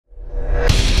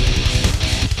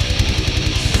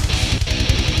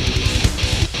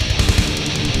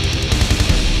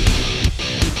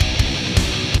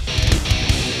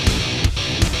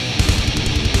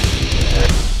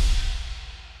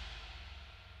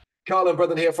Carl and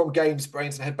Brendan here from Brains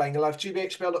and Head-Banging Life,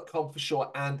 gbhbl.com for short,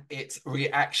 and it's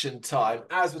reaction time.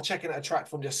 As we're checking out a track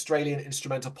from the Australian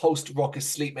instrumental post-rocker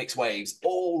Sleep Makes Waves,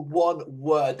 all one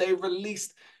word. They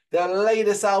released their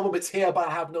latest album, It's Here, but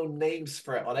I have no names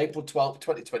for it, on April 12th,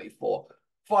 2024.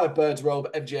 Firebirds, Robe,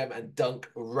 MGM, and Dunk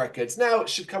Records. Now, it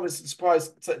should come as a surprise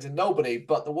to nobody,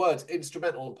 but the words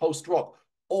instrumental and post-rock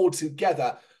all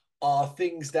together are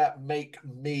things that make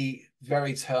me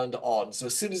very turned on. So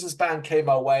as soon as this band came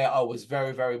my way, I was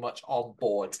very, very much on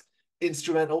board.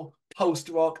 Instrumental,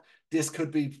 post-rock, this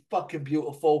could be fucking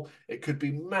beautiful. It could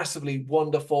be massively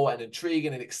wonderful and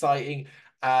intriguing and exciting.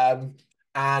 Or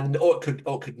it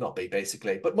could not be,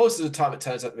 basically. But most of the time it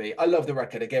turns out to be. I love the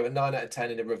record. I gave it 9 out of 10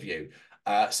 in a review.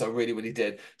 So I really, really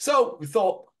did. So we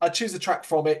thought I'd choose a track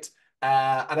from it.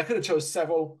 And I could have chose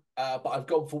several, but I've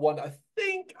gone for one I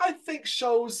think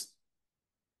shows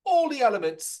all the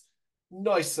elements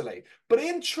nicely. But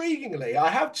intriguingly, I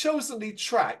have chosen the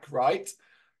track, right?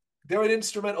 They're an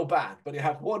instrumental band, but they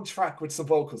have one track with some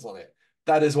vocals on it.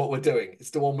 That is what we're doing.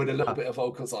 It's the one with a little bit of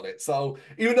vocals on it. So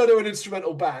even though they're an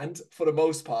instrumental band, for the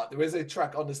most part, there is a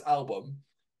track on this album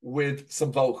with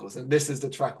some vocals. And this is the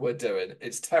track we're doing.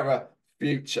 It's Terror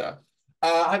Future.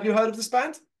 Have you heard of this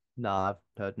band? No, I've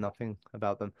heard nothing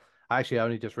about them. I actually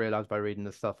only just realized by reading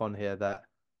the stuff on here that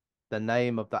the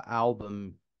name of the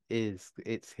album is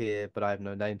It's Here, but I have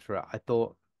no name for it. I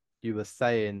thought you were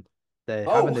saying they have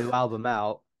a Oh, new album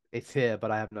out, It's Here, but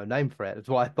I have no name for it. That's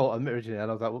what I thought originally. And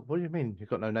I was like, what do you mean you've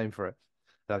got no name for it?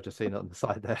 And I've just seen it on the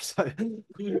side there. So that's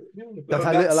no,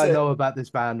 how little that's I it. know about this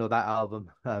band or that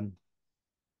album.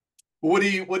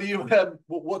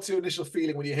 What's your initial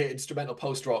feeling when you hear instrumental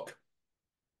post rock?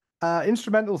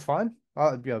 Instrumental's fine.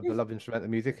 I love instrumental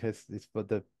music. It's for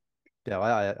the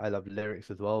I love lyrics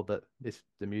as well, but it's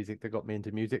the music that got me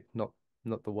into music, not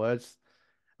the words.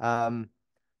 Um,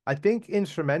 I think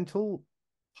instrumental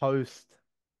post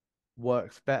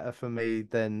works better for me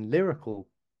than lyrical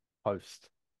post,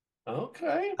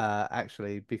 Okay.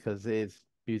 actually, because it is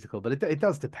musical, but it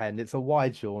does depend. It's a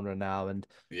wide genre now, and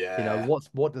Yeah.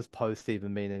 what does post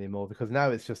even mean anymore? Because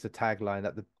now it's just a tagline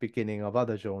at the beginning of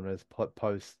other genres.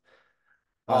 Post,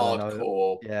 I don't know,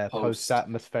 Hardcore yeah, post post.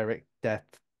 atmospheric death,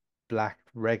 black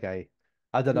reggae.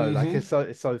 I don't know, like Hmm.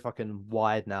 it's so fucking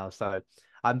wide now. So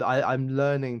I'm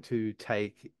learning to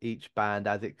take each band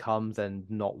as it comes and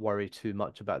not worry too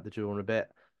much about the genre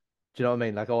bit. Do you know what I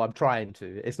mean? Like, oh, I'm trying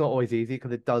to. It's not always easy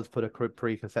because it does put a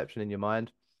preconception in your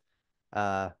mind.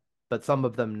 Uh, but some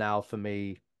of them now for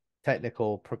me,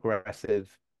 technical,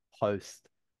 progressive, post.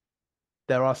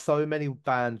 There are so many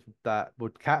bands that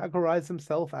would categorize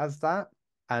themselves as that,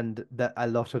 and that a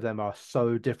lot of them are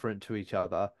so different to each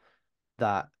other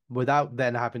that without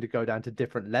then having to go down to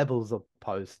different levels of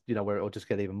post, where it'll just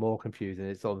get even more confusing.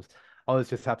 It's always I always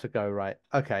just have to go, right,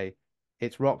 okay,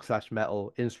 it's rock slash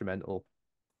metal instrumental,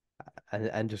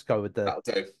 and just go with That'll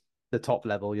do. the top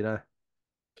level.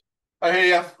 I hear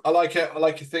you. I like it. I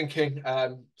like your thinking.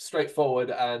 Straightforward,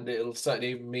 and it'll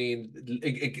certainly mean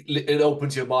it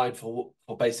opens your mind for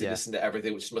basically Yeah. listening to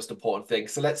everything, which is the most important thing.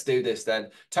 So let's do this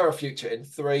then. Terra Future in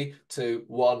 3, 2,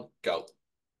 1, go.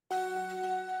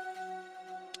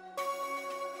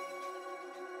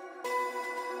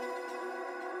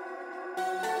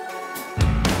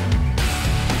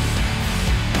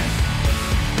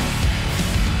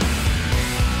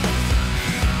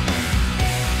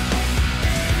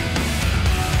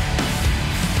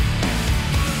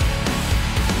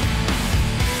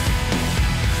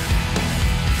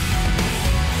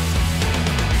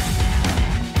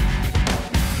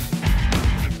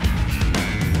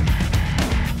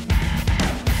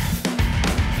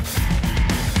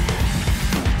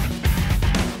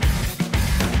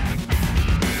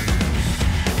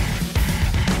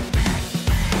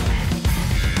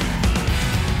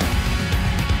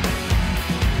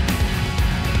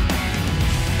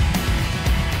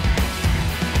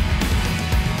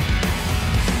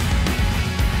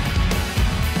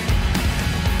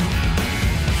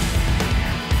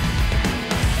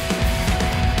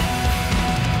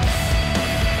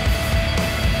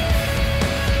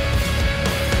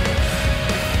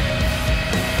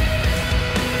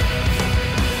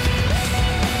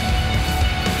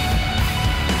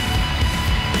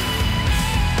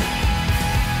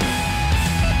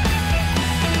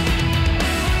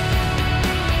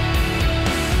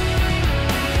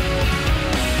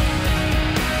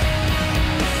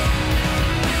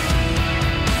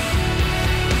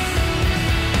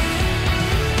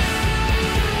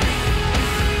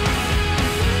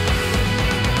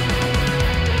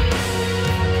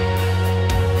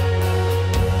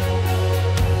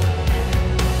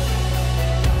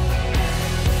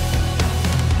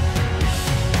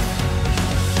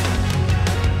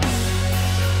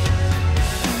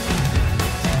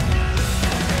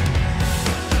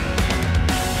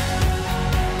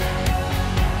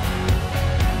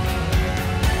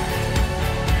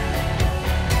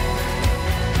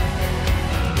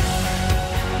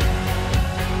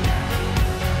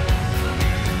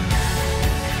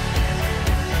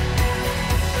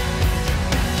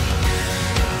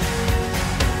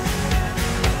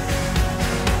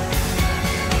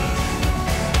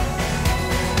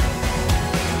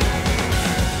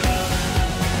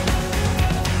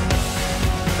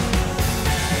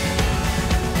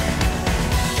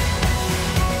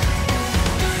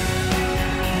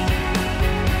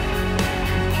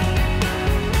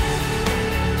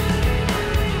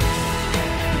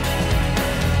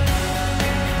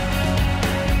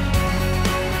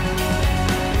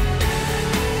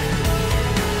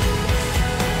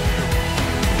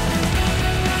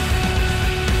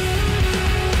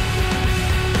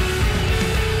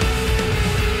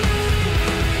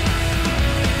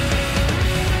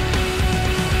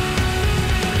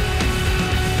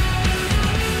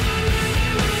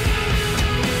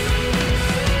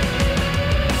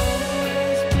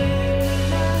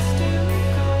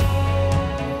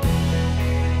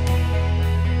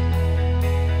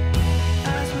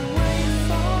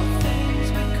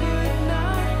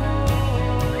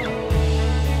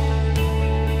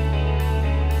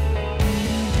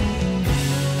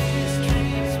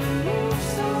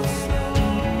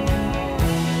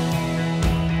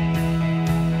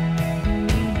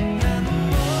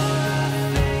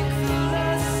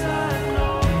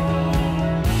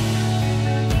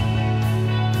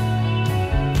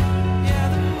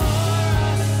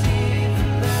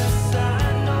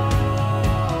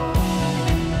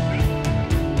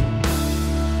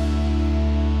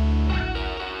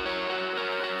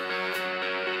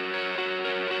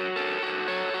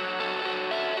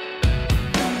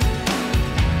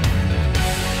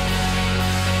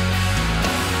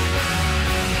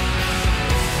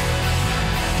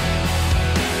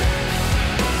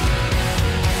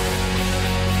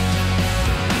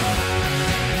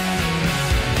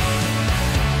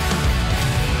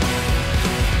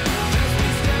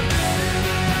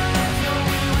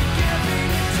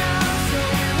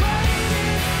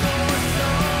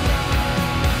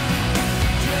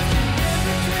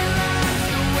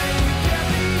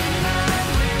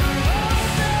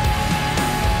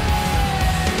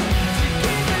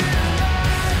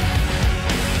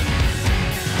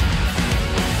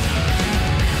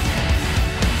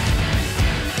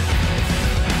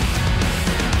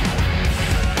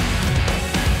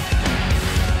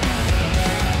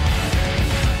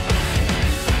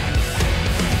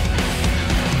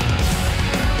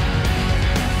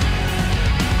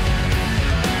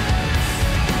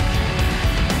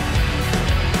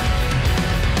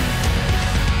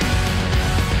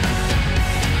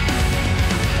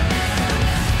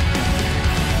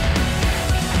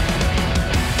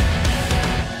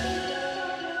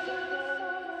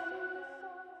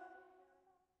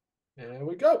 There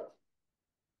we go.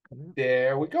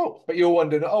 There we go. But you're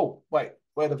wondering, oh, wait,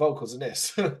 where are the vocals in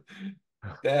this?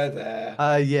 They're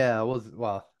there. Yeah, I was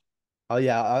well. Oh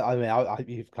yeah, I mean,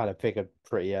 you've kind of figured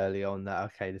pretty early on that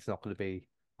okay, it's not going to be.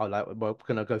 I like we're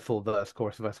gonna go full verse,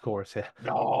 chorus here.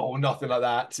 No, nothing like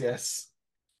that. Yes.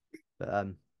 But,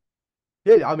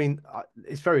 yeah, I mean,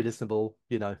 it's very listenable.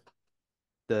 You know,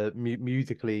 the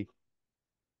musically,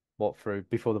 what through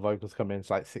before the vocals come in, it's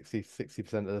like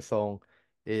 60% of the song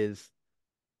is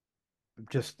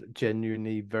just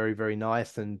genuinely very, very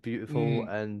nice and beautiful Mm,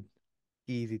 and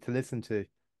easy to listen to.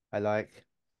 I like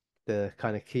the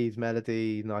kind of keys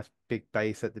melody, nice big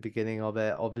bass at the beginning of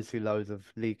it. Obviously, loads of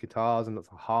lead guitars and lots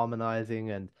of harmonizing,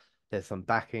 and there's some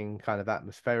backing kind of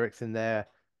atmospherics in there.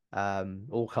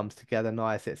 All comes together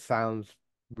nice. It sounds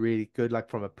really good, like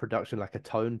from a production, like a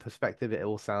tone perspective. It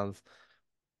all sounds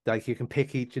like you can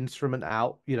pick each instrument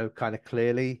out, you know, kind of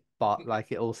clearly, but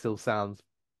like it all still sounds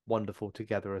wonderful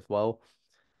together as well.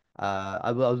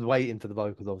 I was waiting for the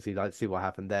vocals, obviously, like to see what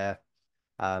happened there.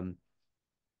 Um,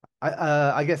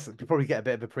 I guess you probably get a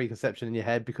bit of a preconception in your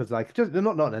head because like just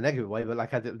not in a negative way, but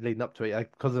like as it was leading up to it,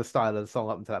 like because of the style of the song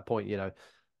up until that point, you know,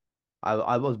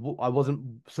 I wasn't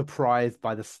surprised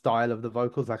by the style of the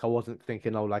vocals. Like I wasn't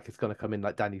thinking, oh, like it's gonna come in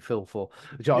like Danny Filth or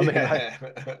do you know what I mean?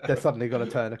 Like yeah. they're suddenly gonna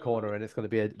turn a corner and it's gonna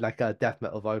be like a death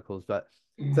metal vocals. But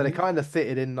so they Hmm. kind of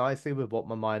fitted in nicely with what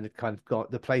my mind had kind of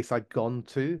got the place I'd gone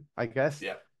to, I guess.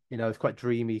 Yeah. You know, it's quite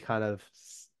dreamy kind of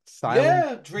sound.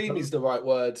 Yeah, dreamy's the right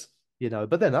word. You know,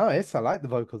 but they're nice. I like the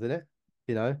vocals in it.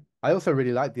 You know, I also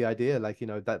really like the idea, like, you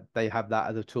know, that they have that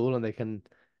as a tool and they can.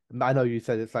 I know you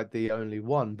said it's like the only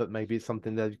one, but maybe it's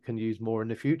something that you can use more in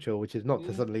the future, which is not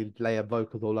to Mm, suddenly layer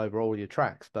vocals all over all your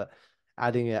tracks, but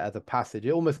adding it as a passage.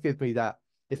 It almost gives me that.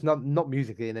 It's not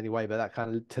musically in any way, but that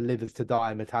kind of to live is to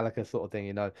die Metallica sort of thing,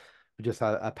 you know, just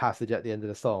a passage at the end of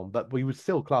the song. But we would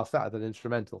still class that as an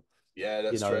instrumental, yeah, you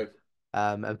that's know. true.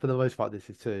 And for the most part, this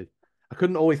is too. I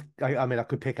couldn't always. I mean, I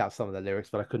could pick out some of the lyrics,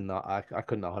 but I couldn't. I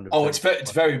couldn't Oh, 100%.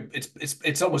 it's very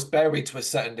it's almost buried to a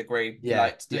certain degree. Yeah,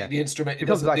 Like yeah. the instrument, it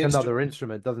Becomes doesn't like the instrument. another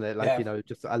instrument, doesn't it? Like, Yeah, you know,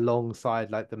 just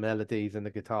alongside like the melodies and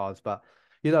the guitars. But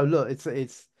you know, look,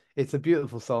 it's a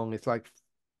beautiful song. It's like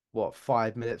what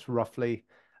 5 minutes roughly.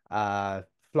 Uh,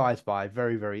 flies by.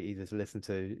 Very very easy to listen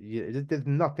to. There's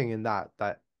nothing in that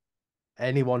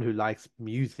anyone who likes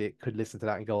music could listen to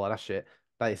that and go, "Oh, that's shit."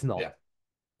 But it's not. yeah,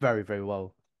 Very very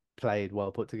well played,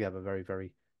 well put together. Very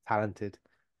very talented,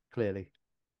 clearly.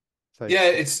 So yeah.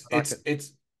 yeah, I like it.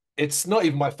 It's not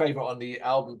even my favorite on the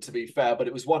album, to be fair, but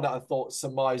it was one that I thought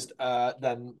surmised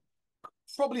them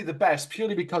probably the best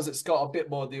purely because it's got a bit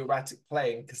more of the erratic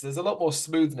playing because there's a lot more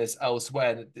smoothness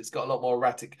elsewhere and it's got a lot more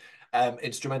erratic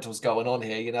instrumentals going on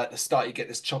here. You know, at the start you get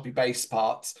this choppy bass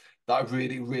parts that I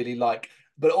really, really like.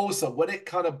 But also when it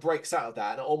kind of breaks out of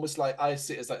that and almost like I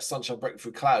see it as like sunshine breaking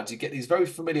through clouds, you get these very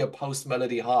familiar post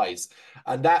melody highs.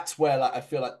 And that's where like I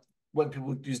feel like when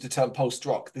people use the term post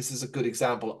rock, this is a good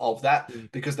example of that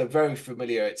Mm. because they're very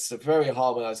familiar. It's a very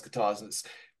harmonized guitars and it's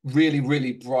really,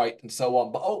 really bright and so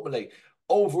on. But ultimately,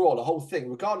 overall, the whole thing,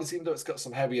 regardless, even though it's got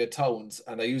some heavier tones,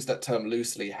 and I use that term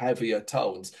loosely, heavier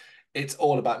tones, it's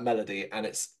all about melody and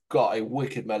it's got a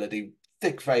wicked melody,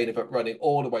 thick vein of it running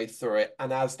all the way through it.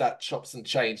 And as that chops and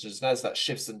changes and as that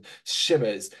shifts and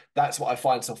shimmers, that's what I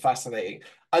find so fascinating.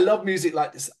 I love music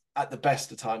like this at the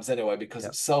best of times anyway, because Yeah.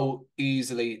 it's so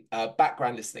easily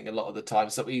background listening a lot of the time,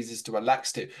 so easy to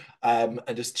relax to and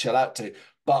just chill out to.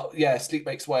 But yeah, Sleep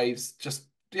Makes Waves, just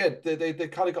yeah, they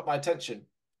kind of got my attention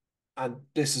and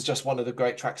this is just one of the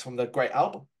great tracks from the great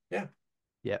album. Yeah.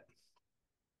 Yeah.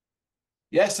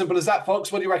 Yeah, simple as that,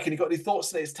 folks. What do you reckon? You got any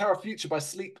thoughts on it? It's Terra Future by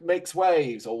Sleep Makes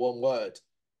Waves, or one word.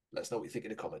 Let us know what you think in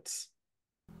the comments.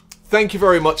 Thank you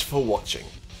very much for watching.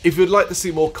 If you'd like to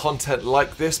see more content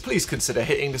like this, please consider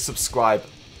hitting the subscribe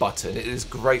button. It is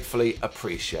gratefully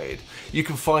appreciated. You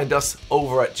can find us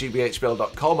over at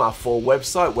gbhbl.com, our full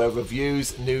website where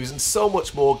reviews, news and so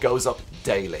much more goes up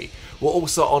daily. We're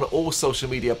also on all social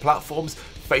media platforms,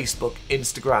 Facebook,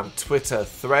 Instagram, Twitter,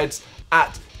 Threads,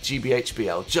 at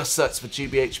GBHBL. Just search for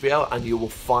GBHBL and you will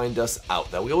find us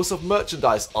out there. We also have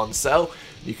merchandise on sale.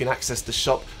 You can access the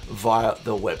shop via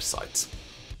the website.